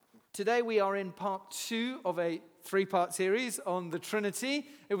today we are in part 2 of a 3-part series on the Trinity.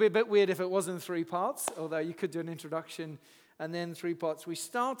 It would be a bit weird if it wasn't 3 parts, although you could do an introduction and then 3 parts. We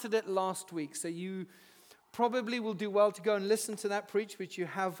started it last week, so you probably will do well to go and listen to that preach, which you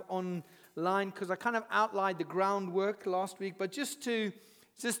have online, because I kind of outlined the groundwork last week, but just to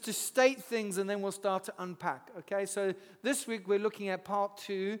state things, and then we'll start to unpack, okay? So this week we're looking at part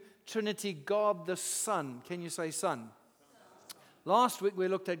 2, Trinity, God the Son. Can you say Son? Last week we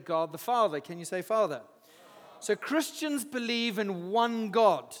looked at God the Father. Can you say Father? So Christians believe in one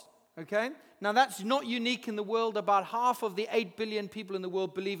God, okay? Now that's not unique in the world. About half of the 8 billion people in the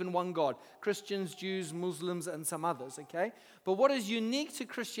world believe in one God. Christians, Jews, Muslims, and some others, okay? But what is unique to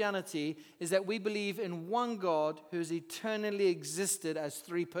Christianity is that we believe in one God who has eternally existed as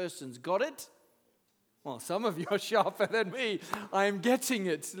 3 persons. Got it? Well, some of you are sharper than me. I am getting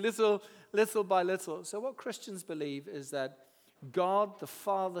it little by little. So what Christians believe is that God, the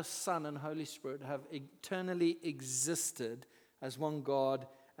Father, Son, and Holy Spirit have eternally existed as one God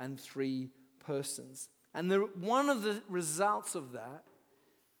and 3 persons. And one of the results of that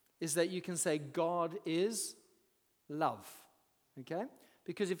is that you can say God is love. Okay?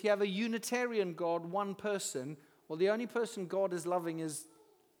 Because if you have a Unitarian God, one person, well, the only person God is loving is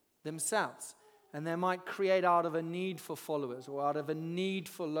themselves. And they might create out of a need for followers, or out of a need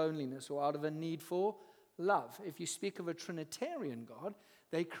for loneliness, or out of a need for love. If you speak of a Trinitarian God,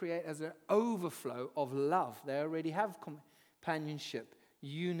 they create as an overflow of love. They already have companionship,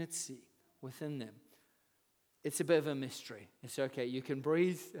 unity within them. It's a bit of a mystery. It's okay. You can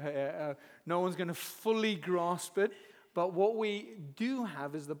breathe. No one's going to fully grasp it. But what we do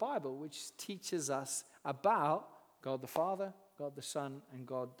have is the Bible, which teaches us about God the Father, God the Son, and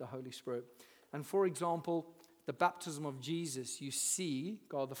God the Holy Spirit. And for example, the baptism of Jesus, you see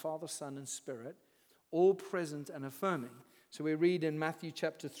God the Father, Son, and Spirit all present and affirming. So we read in Matthew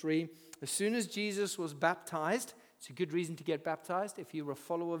chapter 3, as soon as Jesus was baptized, it's a good reason to get baptized. If you're a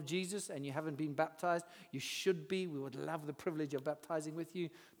follower of Jesus and you haven't been baptized, you should be. We would love the privilege of baptizing with you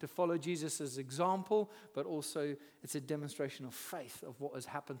to follow Jesus as example, but also it's a demonstration of faith of what has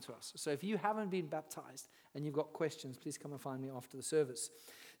happened to us. So if you haven't been baptized and you've got questions, please come and find me after the service.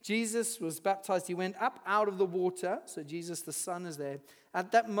 Jesus was baptized. He went up out of the water. So Jesus the Son is there.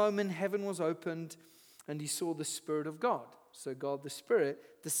 At that moment, heaven was opened, and he saw the Spirit of God. So God the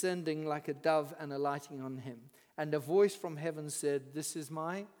Spirit descending like a dove and alighting on him. And a voice from heaven said, "This is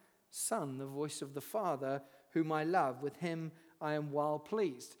my Son, the voice of the Father, whom I love. With him I am well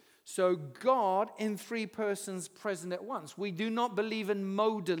pleased." So God in 3 persons present at once. We do not believe in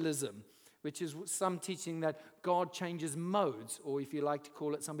modalism, which is some teaching that God changes modes, or if you like to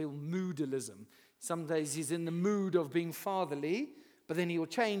call it, some people, moodalism. Some days he's in the mood of being fatherly, but then he will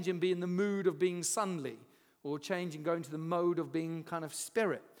change and be in the mood of being sonly, or change and go into the mode of being kind of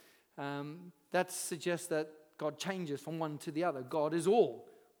spirit. That suggests that God changes from one to the other. God is all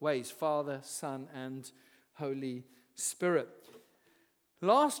ways, Father, Son, and Holy Spirit.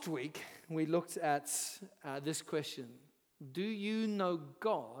 Last week, we looked at this question. Do you know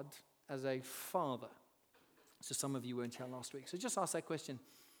God as a father? So some of you weren't here last week. So just ask that question.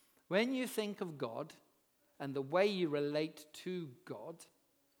 When you think of God and the way you relate to God,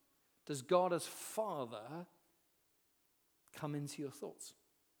 does God as Father come into your thoughts?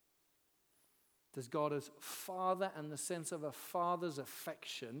 Does God as Father and the sense of a father's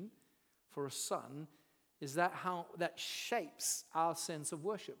affection for a son, is that how that shapes our sense of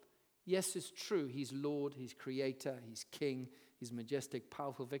worship? Yes, it's true. He's Lord, He's Creator, He's King, He's majestic,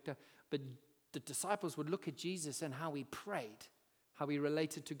 powerful victor. But the disciples would look at Jesus and how He prayed, how He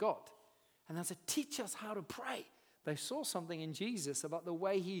related to God. And they said, teach us how to pray. They saw something in Jesus about the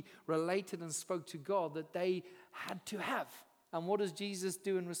way He related and spoke to God that they had to have. And what does Jesus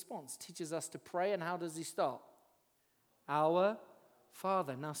do in response? Teaches us to pray, and how does He start? Our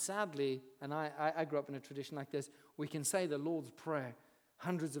Father. Now sadly, and I grew up in a tradition like this, we can say the Lord's Prayer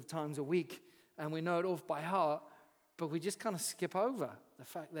hundreds of times a week, and we know it off by heart, but we just kind of skip over the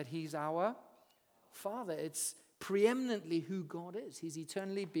fact that He's our Father. It's preeminently who God is. He's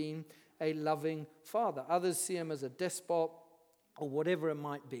eternally been a loving Father. Others see Him as a despot or whatever it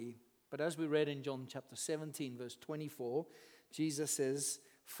might be. But as we read in John chapter 17, verse 24, Jesus says,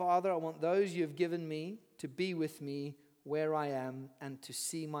 "Father, I want those you have given me to be with me where I am and to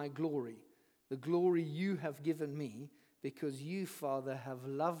see my glory, the glory you have given me, because you, Father, have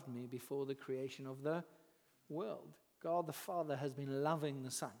loved me before the creation of the world." God the Father has been loving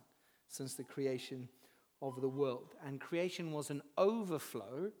the Son since the creation of the world. And creation was an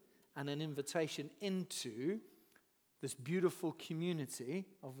overflow and an invitation into this beautiful community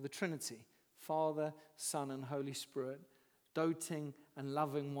of the Trinity, Father, Son, and Holy Spirit, doting and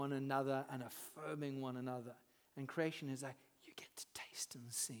loving one another and affirming one another. And creation is like, you get to taste and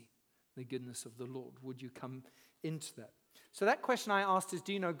see the goodness of the Lord. Would you come into that? So that question I asked is,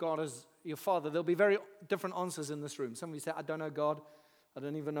 do you know God as your Father? There'll be very different answers in this room. Some of you say, I don't know God. I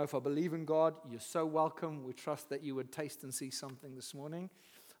don't even know if I believe in God. You're so welcome. We trust that you would taste and see something this morning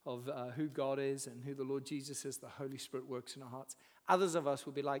of who God is and who the Lord Jesus is. The Holy Spirit works in our hearts. Others of us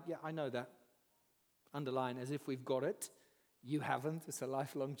will be like, yeah, I know that. Underline as if we've got it. You haven't. It's a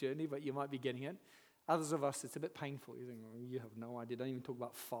lifelong journey, but you might be getting it. Others of us, it's a bit painful. You think, oh, you have no idea. Don't even talk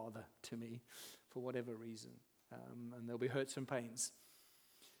about Father to me for whatever reason. And there'll be hurts and pains.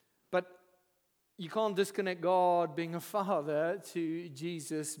 But you can't disconnect God being a Father to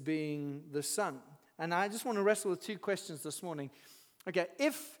Jesus being the Son. And I just want to wrestle with two questions this morning. Okay,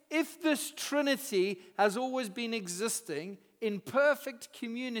 if this Trinity has always been existing in perfect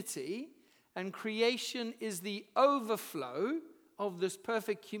community, and creation is the overflow of this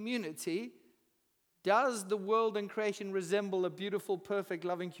perfect community, does the world and creation resemble a beautiful, perfect,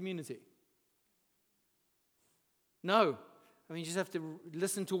 loving community? No. I mean, you just have to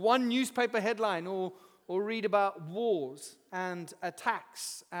listen to one newspaper headline or read about wars and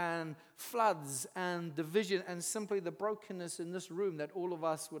attacks and floods and division and simply the brokenness in this room that all of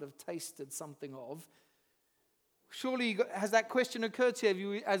us would have tasted something of. Surely has that question occurred to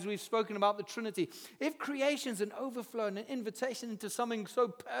you as we've spoken about the Trinity? If creation's an overflow and an invitation into something so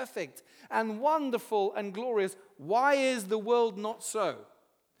perfect and wonderful and glorious, why is the world not so?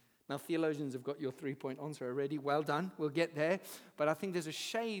 Now, theologians have got your 3-point answer already. Well done. We'll get there. But I think there's a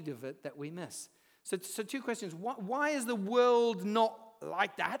shade of it that we miss. So two questions. Why is the world not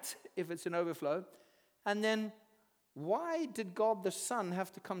like that if it's an overflow? And then, why did God the Son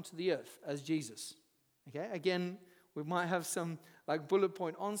have to come to the earth as Jesus? Okay, again, we might have some like bullet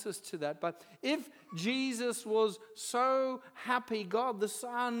point answers to that. But if Jesus was so happy, God the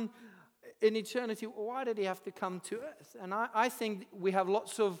Son in eternity, why did he have to come to earth? And I think we have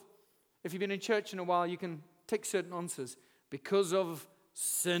lots of, if you've been in church in a while, you can take certain answers. Because of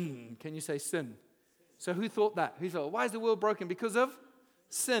sin. Can you say sin? So who thought that? Who thought, why is the world broken? Because of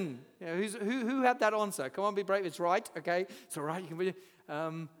sin. You know, who had that answer? Come on, be brave. It's right. Okay, it's all right. You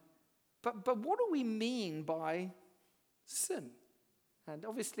can. But what do we mean by sin? And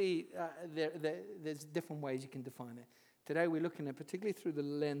obviously, there's different ways you can define it. Today, we're looking at particularly through the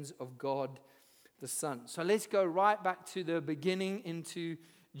lens of God the Son. So let's go right back to the beginning into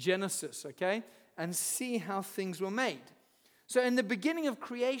Genesis, okay? And see how things were made. So in the beginning of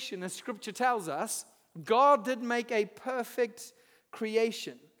creation, as Scripture tells us, God did make a perfect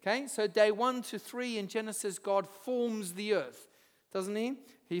creation, okay? So day 1 to 3 in Genesis, God forms the earth, doesn't he?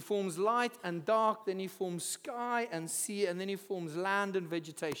 He forms light and dark, then he forms sky and sea, and then he forms land and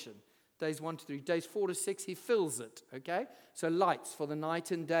vegetation. Days 1 to 3. Days 4 to 6, he fills it, okay? So lights for the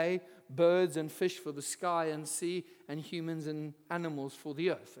night and day, birds and fish for the sky and sea, and humans and animals for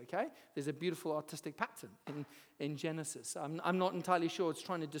the earth, okay? There's a beautiful artistic pattern in Genesis. I'm not entirely sure it's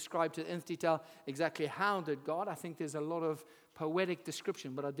trying to describe to the nth detail exactly how did God. I think there's a lot of poetic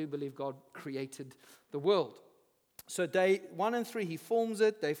description, but I do believe God created the world. So day 1 and 3, he forms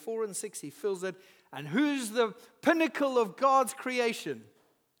it. Day 4 and 6, he fills it. And who's the pinnacle of God's creation?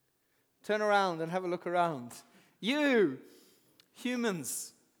 Turn around and have a look around. You,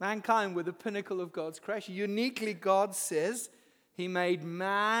 humans, mankind, were the pinnacle of God's creation. Uniquely, God says he made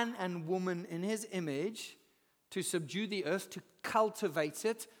man and woman in his image to subdue the earth, to cultivate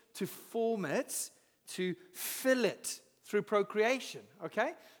it, to form it, to fill it through procreation,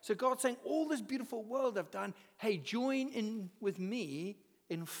 okay? So God's saying, all this beautiful world I've done, hey, join in with me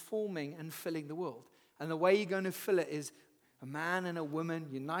in forming and filling the world. And the way you're going to fill it is a man and a woman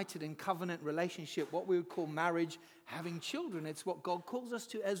united in covenant relationship, what we would call marriage, having children. It's what God calls us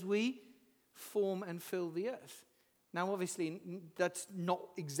to as we form and fill the earth. Now, obviously, that's not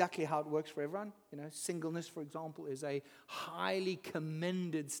exactly how it works for everyone. You know, singleness, for example, is a highly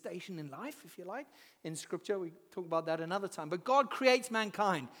commended station in life, if you like. In Scripture, we talk about that another time. But God creates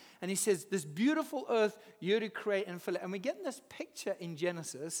mankind, and he says, this beautiful earth, you're to create and fill it. And we get this picture in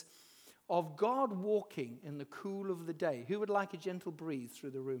Genesis of God walking in the cool of the day. Who would like a gentle breeze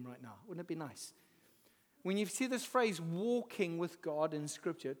through the room right now? Wouldn't it be nice? When you see this phrase, walking with God in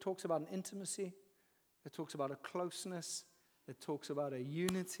Scripture, it talks about an intimacy. It talks about a closeness. It talks about a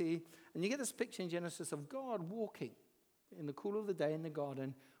unity. And you get this picture in Genesis of God walking in the cool of the day in the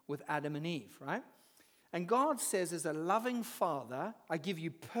garden with Adam and Eve, right? And God says, as a loving Father, I give you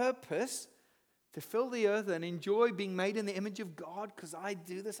purpose to fill the earth and enjoy being made in the image of God, because I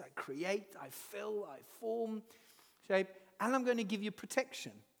do this. I create, I fill, I form, shape, and I'm going to give you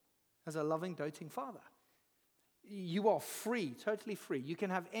protection as a loving, doting Father. you are free, totally free. You can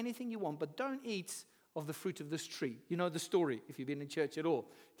have anything you want, but don't eat of the fruit of this tree. You know the story, if you've been in church at all,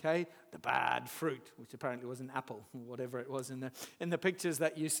 okay? The bad fruit, which apparently was an apple, or whatever it was in the pictures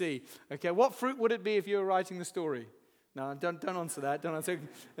that you see. Okay, what fruit would it be if you were writing the story? No, don't answer that. Don't answer.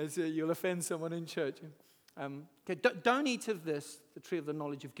 You'll offend someone in church. Okay, don't eat of this, the tree of the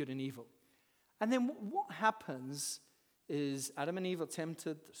knowledge of good and evil. And then what happens is Adam and Eve are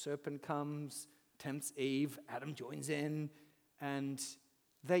tempted. The serpent comes, tempts Eve. Adam joins in, and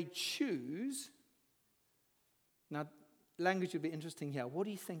they choose. Now, language would be interesting here. What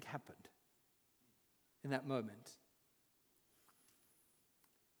do you think happened in that moment?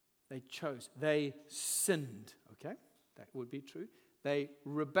 They chose. They sinned. Okay, that would be true. They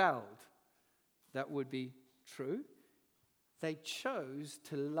rebelled. That would be true. They chose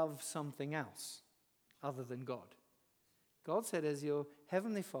to love something else other than God. God said, as your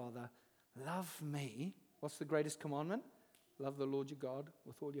heavenly Father, love me. What's the greatest commandment? Love the Lord your God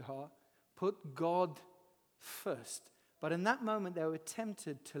with all your heart. Put God first. But in that moment, they were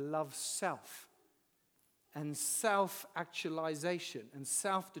tempted to love self and self-actualization and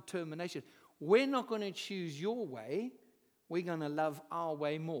self-determination. We're not going to choose your way. We're going to love our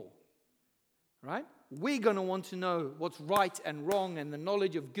way more. Right? We're going to want to know what's right and wrong and the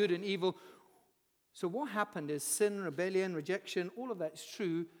knowledge of good and evil. So what happened is sin, rebellion, rejection, all of that is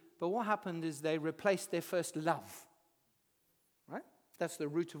true. But what happened is they replaced their first love. Right? That's the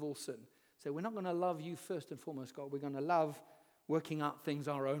root of all sin. So we're not going to love you first and foremost, God. We're going to love working out things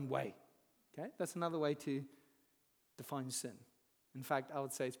our own way. Okay? That's another way to define sin. In fact, I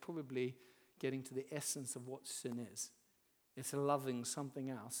would say it's probably getting to the essence of what sin is. It's loving something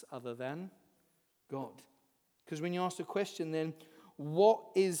else other than God. Because when you ask the question then, what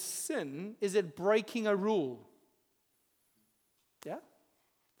is sin? Is it breaking a rule? Yeah,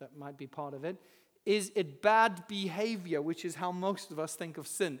 that might be part of it. Is it bad behavior, which is how most of us think of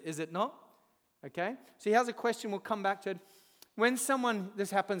sin? Is it not? Okay, so here's a question, we'll come back to it. When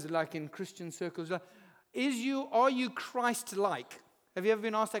this happens like in Christian circles, are you Christ-like? Have you ever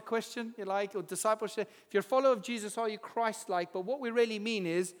been asked that question? Or discipleship? If you're a follower of Jesus, are you Christ-like? But what we really mean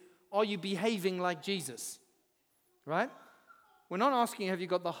is, are you behaving like Jesus? Right? We're not asking, have you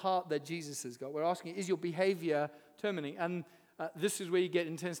got the heart that Jesus has got? We're asking, is your behavior determining? And this is where you get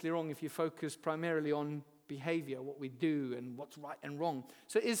intensely wrong if you focus primarily on behavior, what we do and what's right and wrong.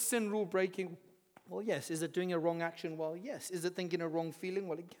 So is sin rule breaking? Well, yes. Is it doing a wrong action? Well, yes. Is it thinking a wrong feeling?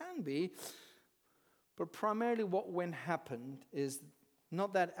 Well, it can be. But primarily what happened is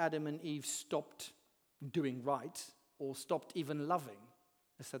not that Adam and Eve stopped doing right or stopped even loving.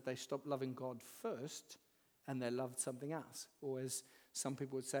 It's that they stopped loving God first and they loved something else. Or as some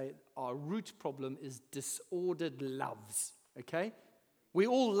people would say, our root problem is disordered loves. Okay? We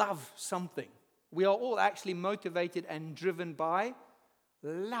all love something. We are all actually motivated and driven by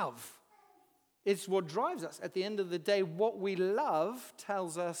love. It's what drives us. At the end of the day, what we love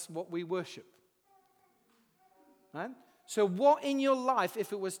tells us what we worship. Right? So what in your life,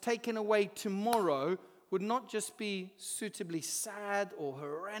 if it was taken away tomorrow, would not just be suitably sad or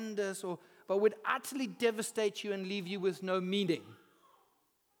horrendous, but would utterly devastate you and leave you with no meaning?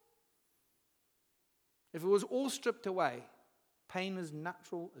 If it was all stripped away, pain is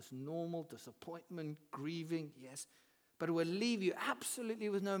natural, it's normal, disappointment, grieving, yes, but it will leave you absolutely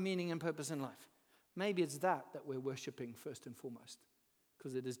with no meaning and purpose in life. Maybe it's that we're worshiping first and foremost,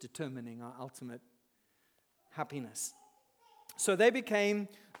 because it is determining our ultimate happiness. So they became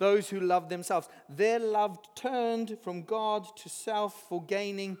those who loved themselves. Their love turned from God to self for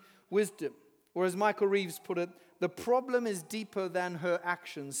gaining wisdom. Or as Michael Reeves put it, the problem is deeper than her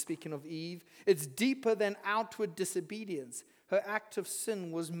actions, speaking of Eve. It's deeper than outward disobedience. Her act of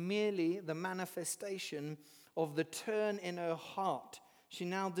sin was merely the manifestation of the turn in her heart. She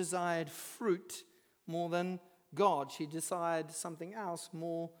now desired fruit more than God. She desired something else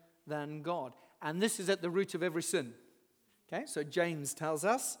more than God. And this is at the root of every sin. Okay, so James tells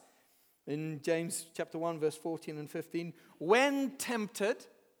us in James chapter 1, verse 14 and 15, when tempted,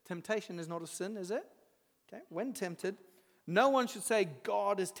 temptation is not a sin, is it? Okay, when tempted, no one should say,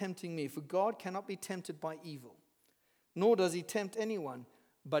 God is tempting me, for God cannot be tempted by evil, nor does he tempt anyone.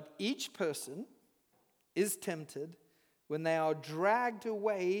 But each person is tempted when they are dragged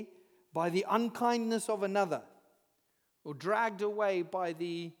away by the unkindness of another, or dragged away by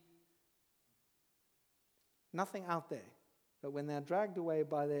the nothing out there, but when they're dragged away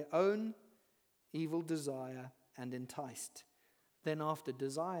by their own evil desire and enticed. Then after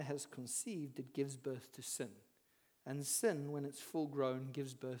desire has conceived, it gives birth to sin. And sin, when it's full grown,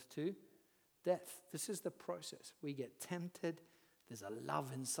 gives birth to death. This is the process. We get tempted, There's a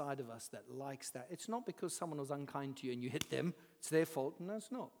love inside of us that likes that. It's not because someone was unkind to you and you hit them. It's their fault. No,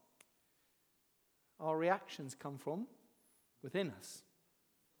 it's not. Our reactions come from within us.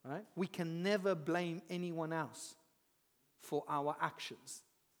 Right? We can never blame anyone else for our actions.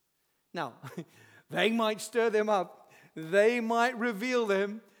 Now, they might stir them up. They might reveal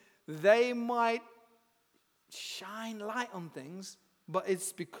them. They might shine light on things. But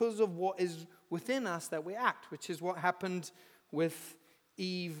it's because of what is within us that we act, which is what happened with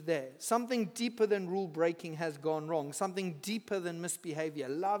Eve there. Something deeper than rule breaking has gone wrong. Something deeper than misbehavior.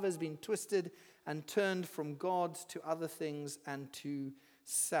 Love has been twisted and turned from God to other things and to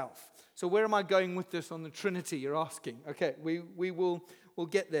self. So where am I going with this on the Trinity, you're asking? Okay, we'll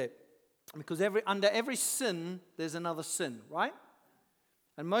get there. Because under every sin, there's another sin, right?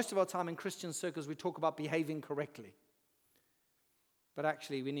 And most of our time in Christian circles, we talk about behaving correctly. But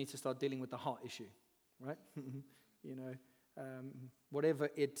actually, we need to start dealing with the heart issue, right? Whatever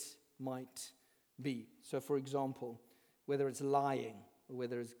it might be. So for example, whether it's lying, or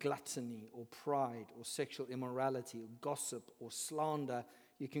whether it's gluttony, or pride, or sexual immorality, or gossip, or slander,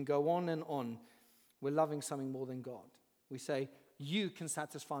 you can go on and on. We're loving something more than God. We say, you can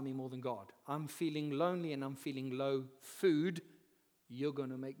satisfy me more than God. I'm feeling lonely and I'm feeling low food. You're going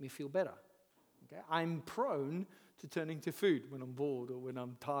to make me feel better. Okay? I'm prone to turning to food when I'm bored or when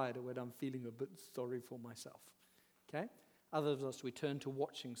I'm tired or when I'm feeling a bit sorry for myself. Okay? Others of us, we turn to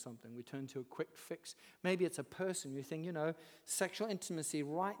watching something. We turn to a quick fix. Maybe it's a person. You think, sexual intimacy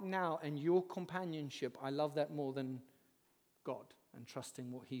right now and your companionship, I love that more than God and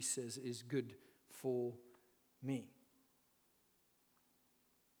trusting what He says is good for me.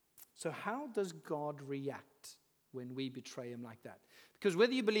 So how does God react when we betray Him like that? Because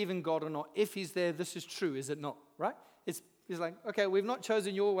whether you believe in God or not, if He's there, this is true, is it not? Right? He's like, okay, we've not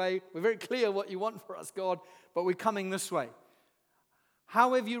chosen your way. We're very clear what you want for us, God, but we're coming this way.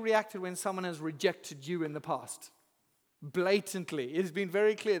 How have you reacted when someone has rejected you in the past? Blatantly. It has been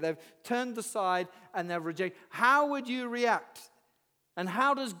very clear. They've turned aside and they've rejected. How would you react? And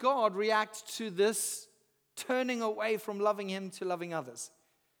how does God react to this turning away from loving Him to loving others?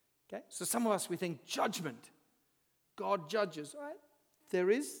 Okay? So some of us, we think judgment. God judges, right? There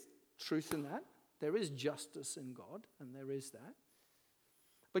is truth in that. There is justice in God, and there is that.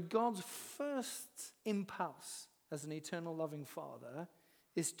 But God's first impulse as an eternal loving Father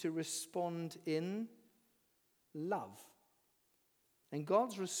is to respond in love. And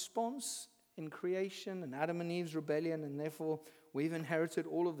God's response in creation and Adam and Eve's rebellion, and therefore we've inherited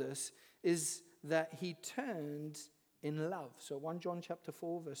all of this, is that He turned in love. So 1 John chapter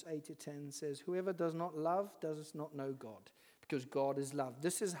 4, verse 8 to 10 says, whoever does not love does not know God, because God is love.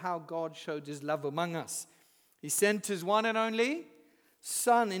 This is how God showed His love among us. He sent His one and only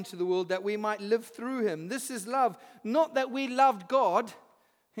Son into the world that we might live through Him. This is love. Not that we loved God.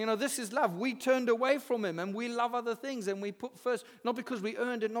 This is love. We turned away from Him and we love other things and we put first, not because we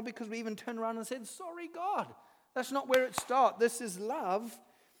earned it, not because we even turned around and said, sorry, God. That's not where it starts. This is love.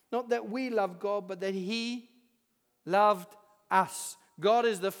 Not that we love God, but that He loved us. God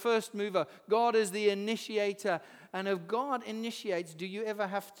is the first mover. God is the initiator. And if God initiates, do you ever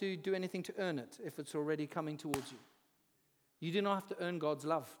have to do anything to earn it if it's already coming towards you? You do not have to earn God's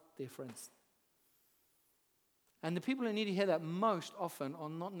love, dear friends. And the people who need to hear that most often are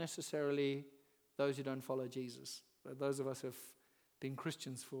not necessarily those who don't follow Jesus, but those of us who have been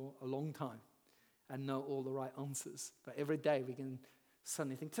Christians for a long time and know all the right answers. But every day we can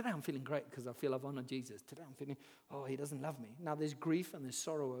suddenly think, today I'm feeling great because I feel I've honored Jesus. Today I'm feeling, He doesn't love me. Now there's grief and there's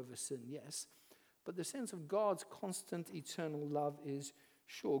sorrow over sin, yes. But the sense of God's constant eternal love is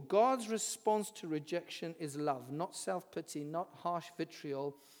sure. God's response to rejection is love, not self-pity, not harsh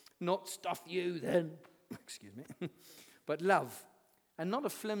vitriol, not stuff you then, excuse me, but love. And not a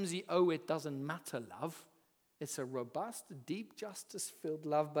flimsy, it doesn't matter love. It's a robust, deep, justice-filled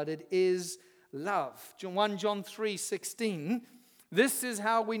love, but it is love. 1 John 3:16, this is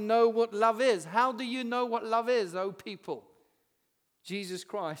how we know what love is. How do you know what love is, O people? Jesus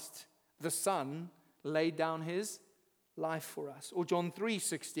Christ, the Son, laid down His life for us. Or John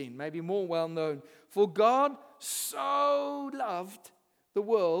 3:16, maybe more well known. For God so loved the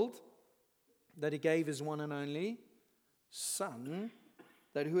world that He gave His one and only Son,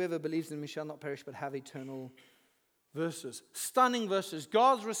 that whoever believes in Him shall not perish but have eternal verses. Stunning verses.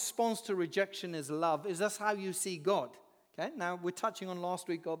 God's response to rejection is love. Is this how you see God? Okay, now we're touching on last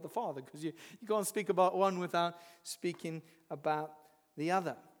week God the Father, because you can't speak about one without speaking about the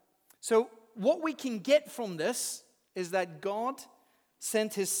other. So what we can get from this is that God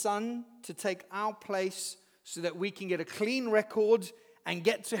sent His Son to take our place so that we can get a clean record and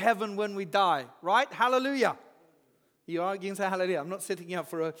get to heaven when we die. Right? Hallelujah. You are, you can say hallelujah. I'm not setting you up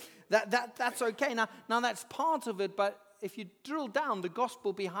for a, that's okay. Now that's part of it, but if you drill down, the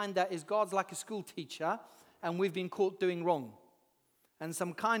gospel behind that is God's like a school teacher, and we've been caught doing wrong. And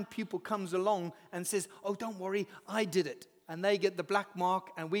some kind pupil comes along and says, oh, don't worry, I did it. And they get the black mark,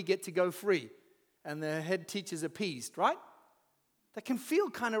 and we get to go free. And the head teacher's appeased, right? That can feel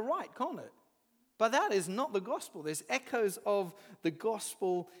kind of right, can't it? But that is not the gospel. There's echoes of the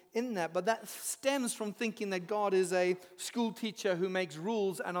gospel in that. But that stems from thinking that God is a school teacher who makes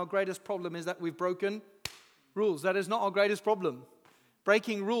rules, and our greatest problem is that we've broken rules. That is not our greatest problem.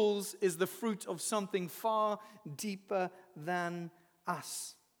 Breaking rules is the fruit of something far deeper than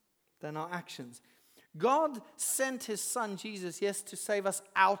us, than our actions. God sent his son Jesus, yes, to save us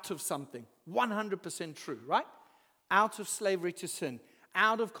out of something. 100% true, right? Out of slavery to sin.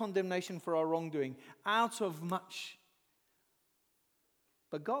 Out of condemnation for our wrongdoing, out of much.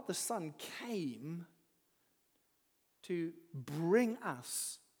 But God the Son came to bring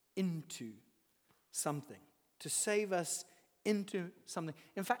us into something, to save us into something.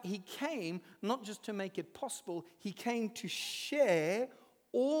 In fact, he came not just to make it possible, he came to share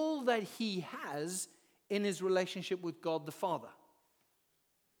all that he has in his relationship with God the Father.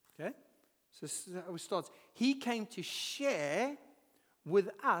 Okay? So this is how it starts. He came to share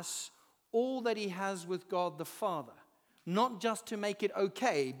with us all that he has with God the Father. Not just to make it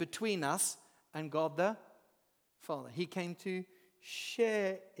okay between us and God the Father. He came to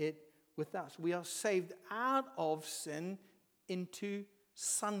share it with us. We are saved out of sin into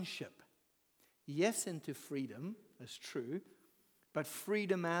sonship. Yes, into freedom, that's true. But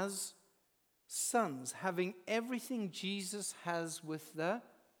freedom as sons, having everything Jesus has with the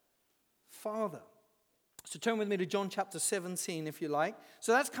Father. So turn with me to John chapter 17, if you like.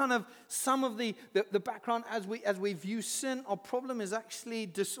 So that's kind of some of the background as we view sin. Our problem is actually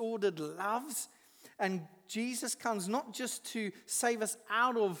disordered loves. And Jesus comes not just to save us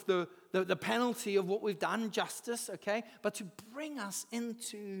out of the penalty of what we've done, justice, okay, but to bring us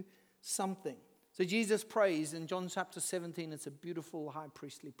into something. So Jesus prays in John chapter 17. It's a beautiful high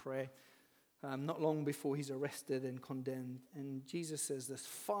priestly prayer. Not long before he's arrested and condemned. And Jesus says this,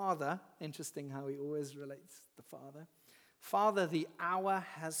 Father, interesting how he always relates the Father. Father, the hour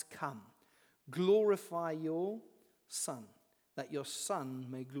has come. Glorify your Son, that your Son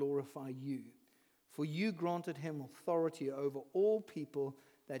may glorify you. For you granted him authority over all people,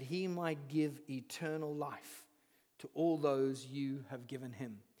 that he might give eternal life to all those you have given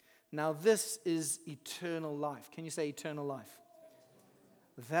him. Now this is eternal life. Can you say eternal life?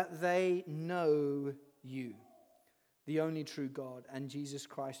 That they know you, the only true God, and Jesus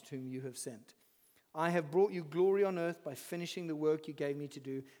Christ whom you have sent. I have brought you glory on earth by finishing the work you gave me to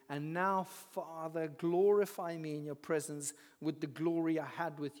do. And now, Father, glorify me in your presence with the glory I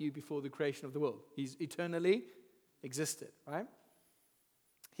had with you before the creation of the world. He's eternally existed, right?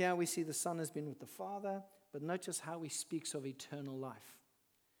 Here we see the Son has been with the Father, but notice how he speaks of eternal life.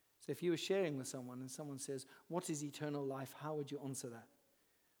 So if you were sharing with someone and someone says, what is eternal life? How would you answer that?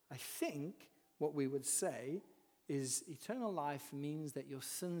 I think what we would say is eternal life means that your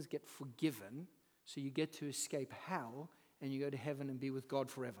sins get forgiven, so you get to escape hell and you go to heaven and be with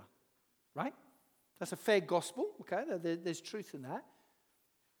God forever. Right? That's a fair gospel, okay? There's truth in that.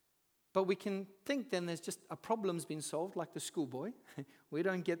 But we can think then there's just a problem's been solved, like the schoolboy. We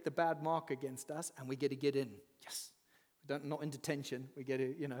don't get the bad mark against us, and we get to get in. Yes. Not in detention. We get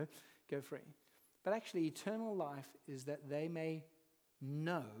to, go free. But actually, eternal life is that they may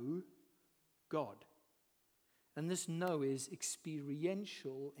know God. And this know is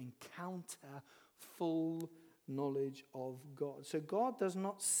experiential encounter, full knowledge of God. So God does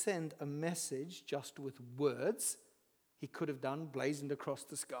not send a message just with words. He could have done, blazoned across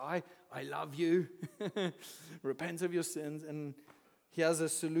the sky, I love you, repent of your sins, and here's a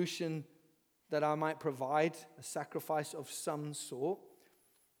solution that I might provide, a sacrifice of some sort.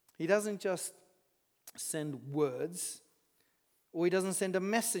 He doesn't just send words, or he doesn't send a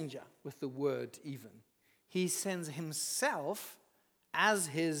messenger with the word even. He sends himself as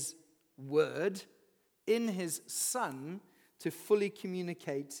his word in his Son to fully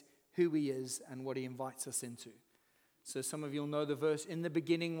communicate who he is and what he invites us into. So some of you will know the verse, in the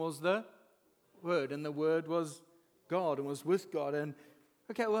beginning was the Word, and the Word was God and was with God. And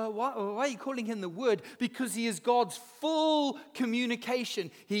okay, well, why are you calling him the Word? Because he is God's full communication.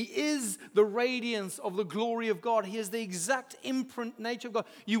 He is the radiance of the glory of God. He is the exact imprint nature of God.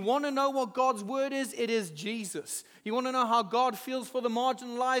 You want to know what God's Word is? It is Jesus. You want to know how God feels for the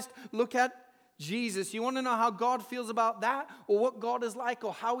marginalized? Look at Jesus. You want to know how God feels about that, or what God is like,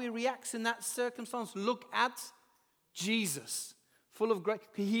 or how he reacts in that circumstance? Look at Jesus. full of grace.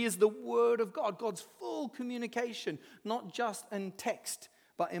 He is the Word of God, God's full communication, not just in text,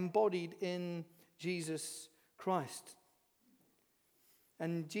 but embodied in Jesus Christ.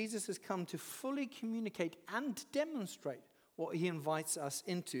 And Jesus has come to fully communicate and demonstrate what he invites us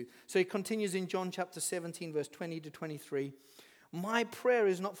into. So he continues in John chapter 17, verse 20 to 23. My prayer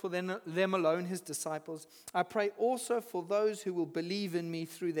is not for them alone, his disciples. I pray also for those who will believe in me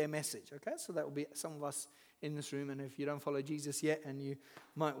through their message. Okay, so that will be some of us in this room. And if you don't follow Jesus yet, and you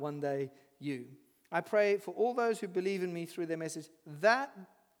might one day, I pray for all those who believe in me through their message, that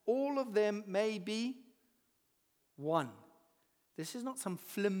all of them may be one. This is not some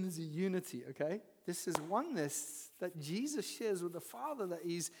flimsy unity, okay? This is oneness that Jesus shares with the Father that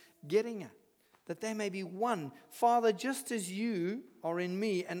he's getting at. That they may be one. Father, just as you are in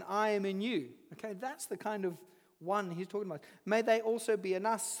me and I am in you. Okay, that's the kind of one he's talking about. May they also be in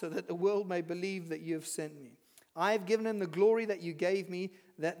us so that the world may believe that you have sent me. I have given them the glory that you gave me,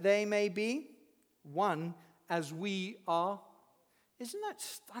 that they may be one as we are. Isn't that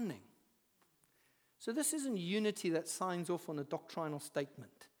stunning? So this isn't unity that signs off on a doctrinal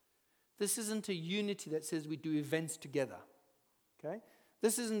statement. This isn't a unity that says we do events together. Okay?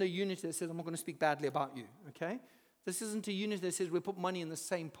 This isn't a unity that says I'm not going to speak badly about you. Okay? This isn't a unity that says we put money in the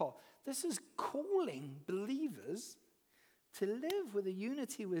same pot. This is calling believers to live with a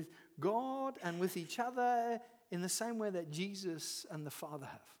unity with God and with each other in the same way that Jesus and the Father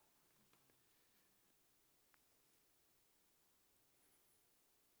have.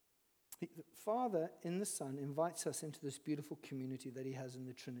 The Father in the Son invites us into this beautiful community that he has in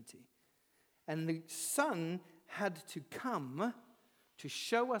the Trinity. And the Son had to come to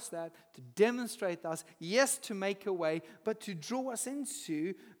show us that, to demonstrate us, yes, to make a way, but to draw us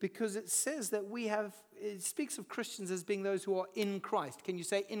into, because it says that it speaks of Christians as being those who are in Christ. Can you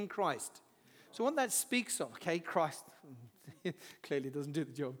say in Christ? So what that speaks of, okay, Christ, clearly doesn't do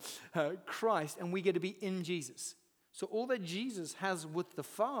the job, Christ, and we get to be in Jesus. So all that Jesus has with the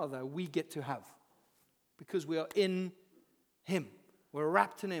Father, we get to have, because we are in him. We're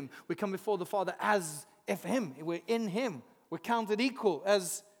wrapped in him. We come before the Father as if him. We're in him. We're counted equal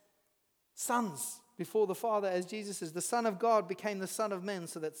as sons before the Father, as Jesus is. The Son of God became the Son of men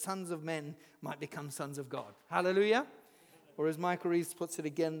so that sons of men might become sons of God. Hallelujah. Or as Michael Reeves puts it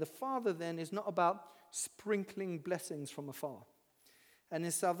again, the Father then is not about sprinkling blessings from afar. And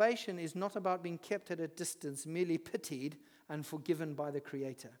his salvation is not about being kept at a distance, merely pitied and forgiven by the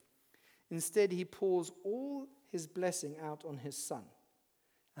Creator. Instead, he pours all his blessing out on his Son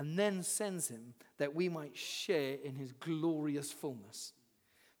and then sends him that we might share in his glorious fullness.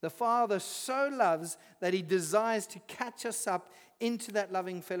 The Father so loves that he desires to catch us up into that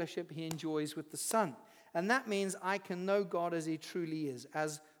loving fellowship he enjoys with the Son. And that means I can know God as he truly is,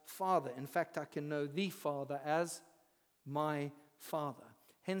 as Father. In fact, I can know the Father as my Father.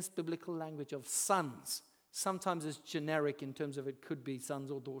 Hence biblical language of sons. Sometimes it's generic in terms of it could be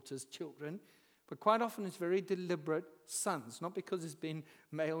sons or daughters, children. But quite often it's very deliberate sons. Not because it's been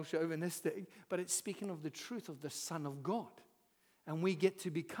male chauvinistic, but it's speaking of the truth of the Son of God. And we get to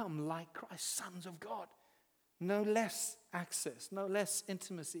become like Christ, sons of God. No less access, no less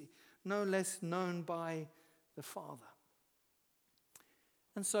intimacy, no less known by the Father.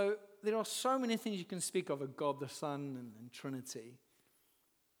 And so there are so many things you can speak of God, the Son, and Trinity.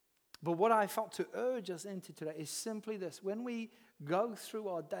 But what I felt to urge us into today is simply this. When we go through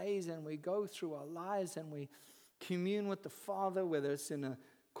our days and we go through our lives and we commune with the Father, whether it's in a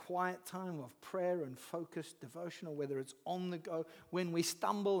quiet time of prayer and focused devotion, or whether it's on the go, when we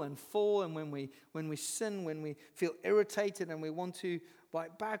stumble and fall, and when we sin, when we feel irritated and we want to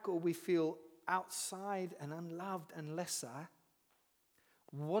bite back, or we feel outside and unloved and lesser,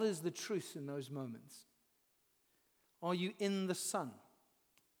 what is the truth in those moments? Are you in the Son?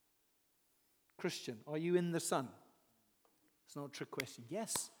 Christian, are you in the Son? It's not a trick question.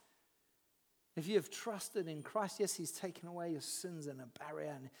 Yes. If you have trusted in Christ, yes, he's taken away your sins and a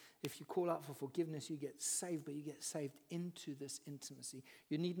barrier. And if you call out for forgiveness, you get saved, but you get saved into this intimacy.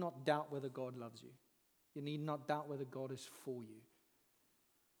 You need not doubt whether God loves you. You need not doubt whether God is for you.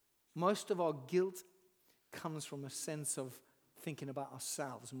 Most of our guilt comes from a sense of thinking about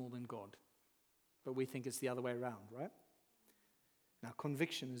ourselves more than God. But we think it's the other way around, right? Now,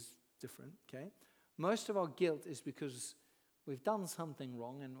 conviction is different, okay? Most of our guilt is because we've done something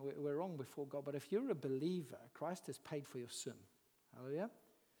wrong and we're wrong before God. But if you're a believer, Christ has paid for your sin. Hallelujah.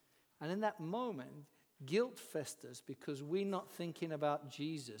 And in that moment, guilt festers because we're not thinking about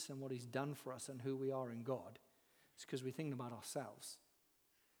Jesus and what he's done for us and who we are in God. It's because we're thinking about ourselves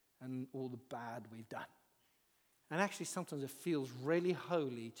and all the bad we've done. And actually, sometimes it feels really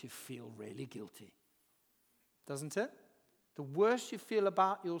holy to feel really guilty. Doesn't it? The worse you feel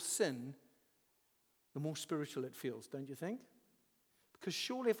about your sin, the more spiritual it feels, don't you think? Because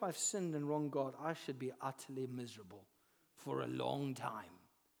surely if I've sinned and wronged God, I should be utterly miserable for a long time.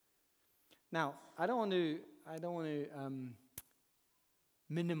 Now, I don't want to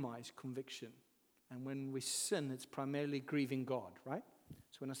minimize conviction. And when we sin, it's primarily grieving God, right?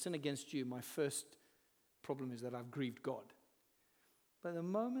 So when I sin against you, my first problem is that I've grieved God. But the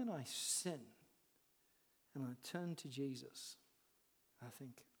moment I sin and I turn to Jesus, I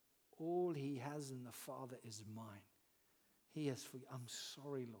think, all he has in the Father is mine. He has forgiven. I'm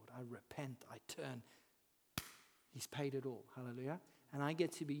sorry, Lord. I repent. I turn. He's paid it all. Hallelujah. And I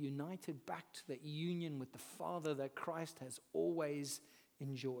get to be united back to that union with the Father that Christ has always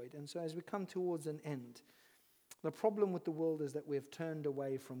enjoyed. And so as we come towards an end, the problem with the world is that we have turned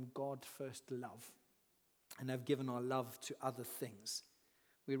away from God's first love and have given our love to other things.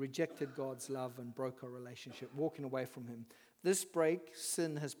 We rejected God's love and broke our relationship, walking away from him. This break,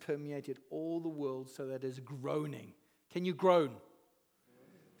 sin has permeated all the world so that it's groaning. Can you groan?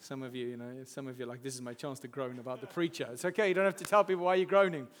 Some of you are like, this is my chance to groan about the preacher. It's okay, you don't have to tell people why you're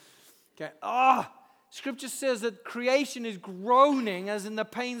groaning. Okay. Scripture says that creation is groaning as in the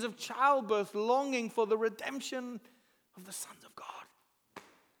pains of childbirth, longing for the redemption of the sons of God.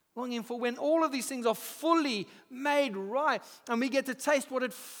 Longing for when all of these things are fully made right and we get to taste what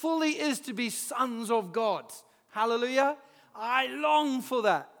it fully is to be sons of God. Hallelujah. I long for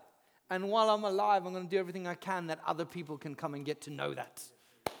that. And while I'm alive, I'm going to do everything I can that other people can come and get to know that.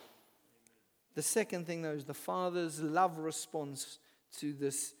 The second thing, though, is the Father's love response to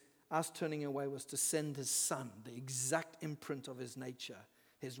this, us turning away, was to send his Son, the exact imprint of his nature,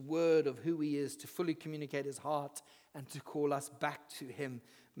 his word of who he is, to fully communicate his heart and to call us back to him,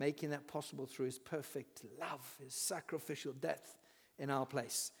 making that possible through his perfect love, his sacrificial death in our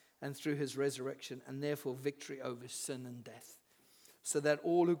place, and through his resurrection, and therefore victory over sin and death. So that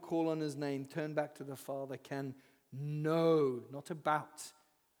all who call on his name, turn back to the Father, can know,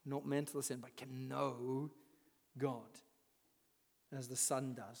 not mental sin, but can know God as the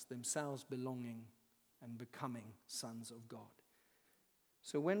Son does, themselves belonging and becoming sons of God.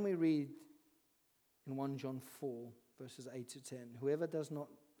 So when we read in 1 John 4, verses 8 to 10, whoever does not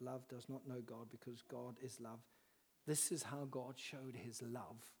love does not know God, because God is love. This is how God showed his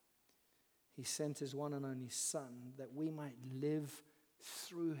love. He sent his one and only Son that we might live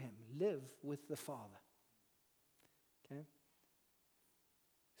through him, live with the Father. Okay?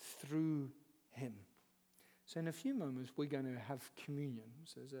 Through him. So in a few moments, we're going to have communion.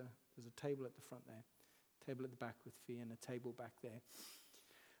 So there's a table at the front there, table at the back with Fee, and a table back there.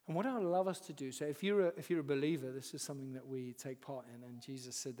 And what I would love us to do, so if you're a believer, this is something that we take part in, and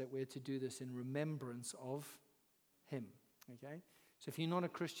Jesus said that we're to do this in remembrance of him. Okay? So if you're not a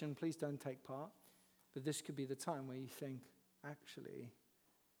Christian, please don't take part. But this could be the time where you think, actually,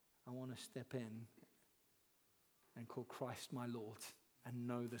 I want to step in and call Christ my Lord and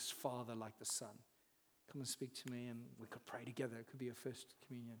know this Father like the Son. Come and speak to me and we could pray together. It could be a first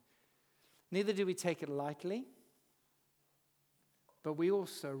communion. Neither do we take it lightly, but we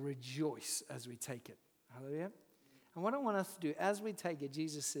also rejoice as we take it. Hallelujah. And what I want us to do as we take it,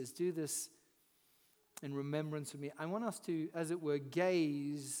 Jesus says, do this in remembrance of me. I want us to, as it were,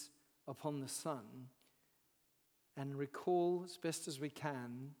 gaze upon the Son and recall as best as we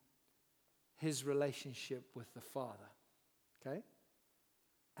can his relationship with the Father. Okay?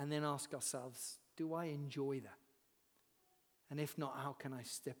 And then ask ourselves, do I enjoy that? And if not, how can I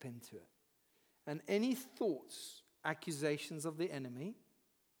step into it? And any thoughts, accusations of the enemy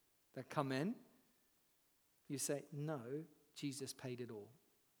that come in, you say, no, Jesus paid it all.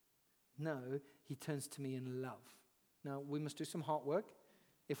 No, he turns to me in love. Now, we must do some hard work.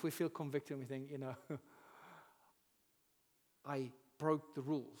 If we feel convicted and we think, I broke the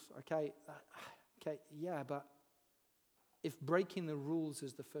rules, okay, yeah, but if breaking the rules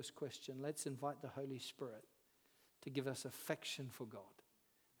is the first question, let's invite the Holy Spirit to give us affection for God.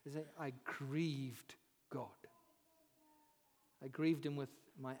 I grieved God. I grieved him with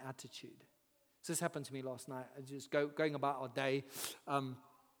my attitude. So this happened to me last night. I just going about our day,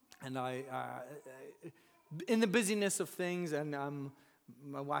 and I, in the busyness of things, and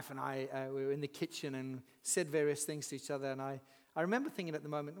my wife and I we were in the kitchen and said various things to each other, and I remember thinking at the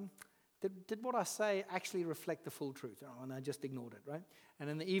moment, did what I say actually reflect the full truth? Oh, and I just ignored it, right? And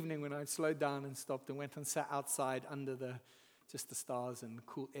in the evening when I slowed down and stopped and went and sat outside under just the stars and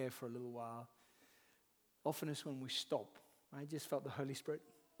cool air for a little while, often it's when we stop. I just felt the Holy Spirit.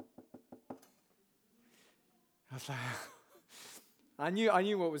 I was like, I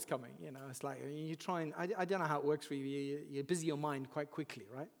knew what was coming. It's like you try and, I don't know how it works for you. You busy your mind quite quickly,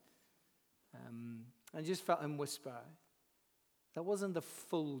 right? I just felt him whisper, That wasn't the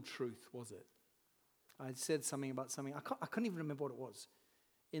full truth, was it? I had said something about something. I couldn't even remember what it was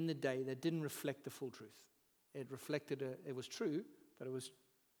in the day that didn't reflect the full truth. It reflected, it was true, but it was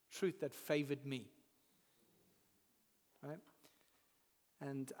truth that favored me. Right?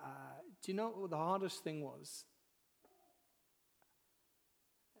 And do you know what the hardest thing was?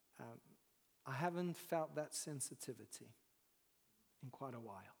 I haven't felt that sensitivity in quite a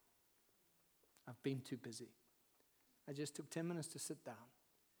while. I've been too busy. I just took 10 minutes to sit down.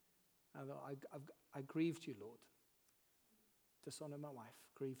 I thought, I grieved you, Lord. Dishonored my wife,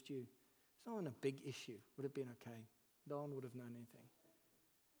 grieved you. It's not a big issue. Would have been okay. No one would have known anything.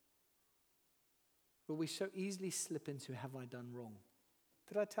 But we so easily slip into, have I done wrong?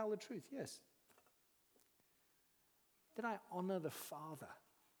 Did I tell the truth? Yes. Did I honor the Father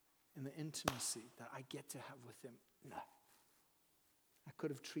in the intimacy that I get to have with him? No. I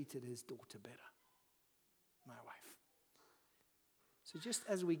could have treated his daughter better, my wife. So just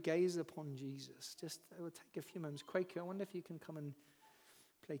as we gaze upon Jesus, it will take a few moments. Quaker, I wonder if you can come and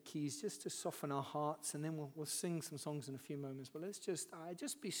play keys just to soften our hearts, and then we'll sing some songs in a few moments. But let's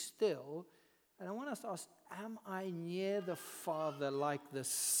just be still, and I want us to ask, am I near the Father like the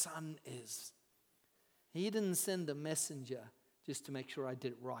Son is? He didn't send a messenger just to make sure I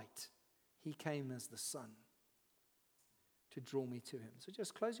did it right. He came as the Son to draw me to him. So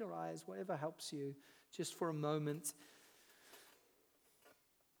just close your eyes, whatever helps you, just for a moment.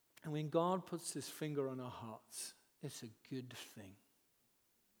 And when God puts his finger on our hearts, it's a good thing.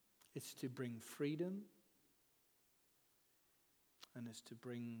 It's to bring freedom, and it's to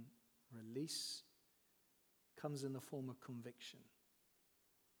bring release. It comes in the form of conviction.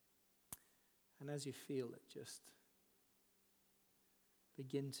 And as you feel it, just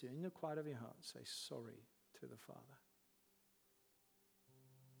begin to, in the quiet of your heart, say sorry to the Father.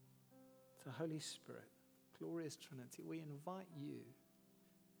 To Holy Spirit, glorious Trinity, we invite you,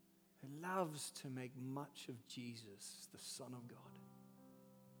 who loves to make much of Jesus, the Son of God,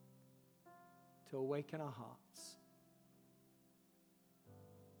 to awaken our hearts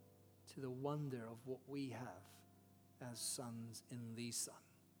to the wonder of what we have as sons in the Son.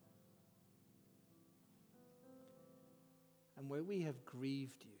 And where we have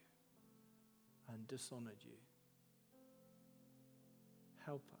grieved you and dishonored you,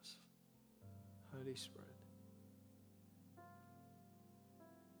 help us, Holy Spirit.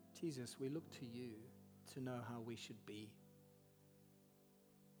 Jesus, we look to you to know how we should be.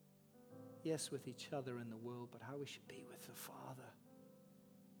 Yes, with each other in the world, but how we should be with the Father.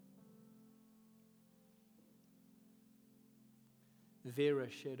 Vera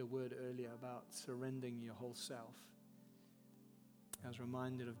shared a word earlier about surrendering your whole self. I was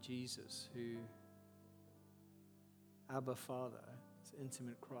reminded of Jesus, who, Abba, Father, his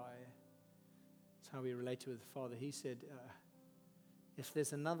intimate cry. It's how we related with the Father. He said, if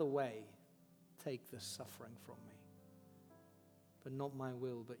there's another way, take this suffering from me. But not my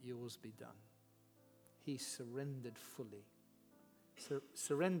will, but yours be done. He surrendered fully.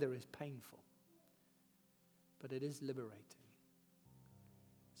 Surrender is painful, but it is liberating.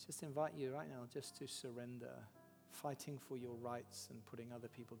 Let's just invite you right now just to surrender, fighting for your rights and putting other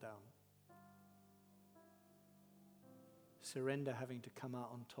people down. Surrender having to come out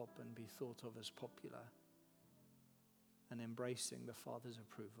on top and be thought of as popular, and embracing the Father's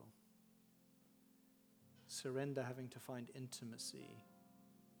approval. Surrender having to find intimacy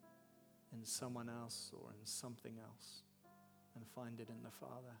in someone else or in something else and find it in the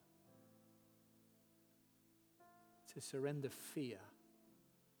Father. To surrender fear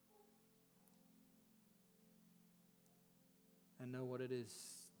and know what it is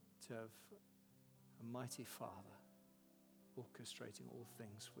to have a mighty Father orchestrating all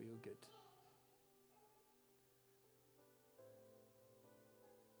things for your good.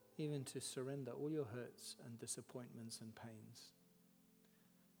 Even to surrender all your hurts and disappointments and pains.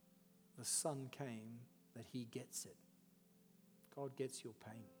 The Son came that he gets it. God gets your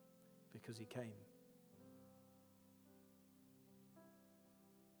pain because he came.